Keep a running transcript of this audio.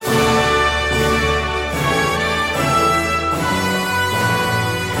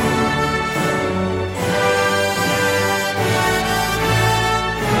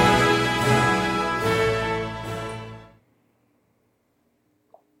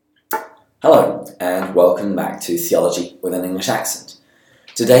Hello, and welcome back to Theology with an English Accent.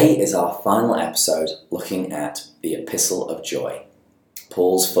 Today is our final episode looking at the Epistle of Joy,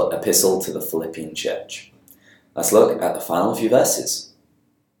 Paul's epistle to the Philippian church. Let's look at the final few verses.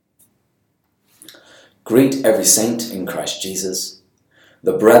 Greet every saint in Christ Jesus.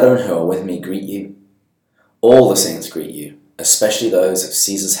 The brethren who are with me greet you. All the saints greet you, especially those of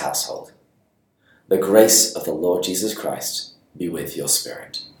Caesar's household. The grace of the Lord Jesus Christ be with your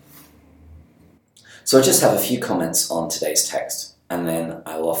spirit. So I just have a few comments on today's text, and then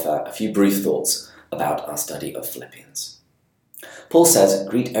I'll offer a few brief thoughts about our study of Philippians. Paul says,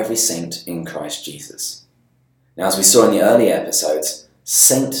 greet every saint in Christ Jesus. Now, as we saw in the earlier episodes,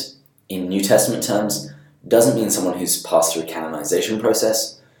 saint in New Testament terms doesn't mean someone who's passed through a canonization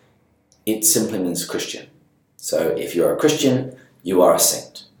process. It simply means Christian. So if you're a Christian, you are a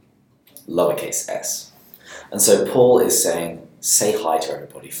saint, lowercase s. And so Paul is saying, say hi to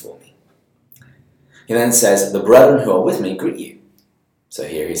everybody for me. He then says, the brethren who are with me greet you. So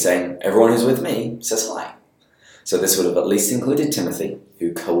here he's saying, everyone who's with me says hi. So this would have at least included Timothy,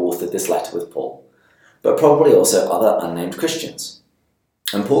 who co-authored this letter with Paul, but probably also other unnamed Christians.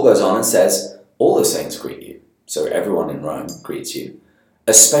 And Paul goes on and says, all the saints greet you. So everyone in Rome greets you,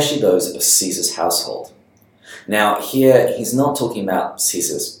 especially those of Caesar's household. Now here he's not talking about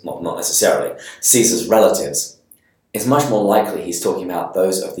Caesar's, well, not necessarily, Caesar's relatives. It's much more likely he's talking about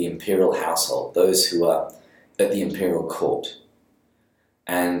those of the imperial household, those who are at the imperial court.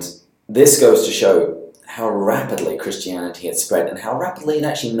 And this goes to show how rapidly Christianity had spread and how rapidly it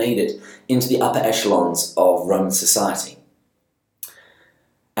actually made it into the upper echelons of Roman society.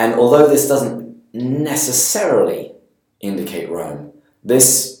 And although this doesn't necessarily indicate Rome,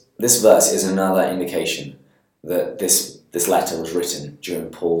 this verse is another indication that this letter was written during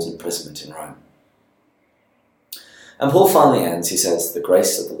Paul's imprisonment in Rome. And Paul finally ends, he says, the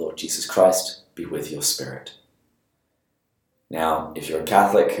grace of the Lord Jesus Christ be with your spirit. Now, if you're a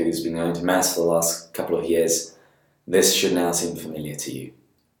Catholic who's been going to Mass for the last couple of years, this should now seem familiar to you.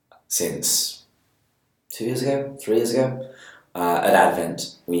 Since 3 years ago, at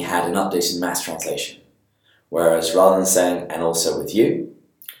Advent, we had an updated Mass translation, whereas rather than saying, and also with you,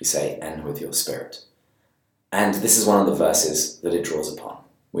 we say, and with your spirit. And this is one of the verses that it draws upon.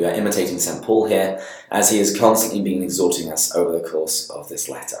 We are imitating St. Paul here, as he has constantly been exhorting us over the course of this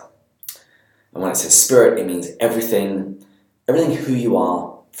letter. And when it says spirit, it means everything who you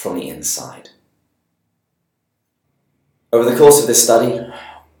are from the inside. Over the course of this study,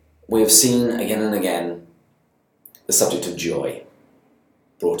 we have seen again and again the subject of joy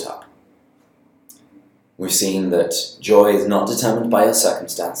brought up. We've seen that joy is not determined by your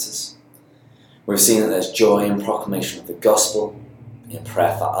circumstances. We've seen that there's joy in proclamation of the gospel, in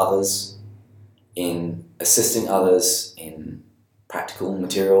prayer for others, in assisting others in practical,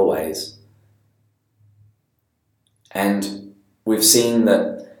 material ways. And we've seen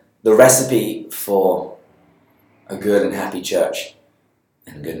that the recipe for a good and happy church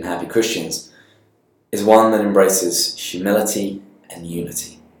and good and happy Christians is one that embraces humility and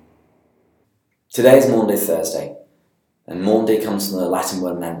unity. Today is Maundy Thursday, and Maundy comes from the Latin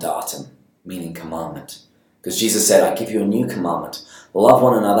word mandatum, meaning commandment. Because Jesus said, I give you a new commandment, love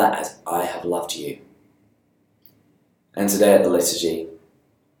one another as I have loved you. And today at the liturgy,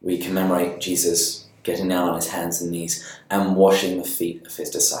 we commemorate Jesus getting down on his hands and knees and washing the feet of his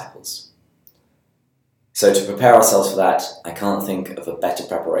disciples. So to prepare ourselves for that, I can't think of a better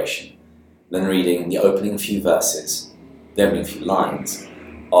preparation than reading the opening few verses, the opening few lines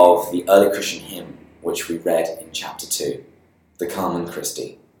of the early Christian hymn, which we read in chapter 2, the Carmen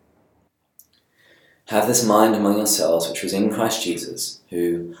Christi. Have this mind among yourselves, which was in Christ Jesus,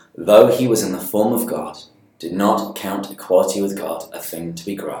 who, though he was in the form of God, did not count equality with God a thing to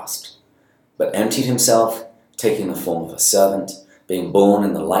be grasped, but emptied himself, taking the form of a servant, being born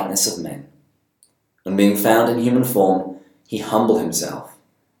in the likeness of men. And being found in human form, he humbled himself,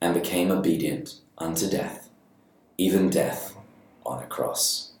 and became obedient unto death, even death on a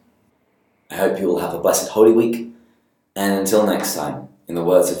cross. I hope you will have a blessed Holy Week, and until next time, in the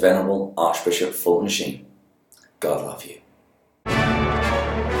words of Venerable Archbishop Fulton Sheen, God love you.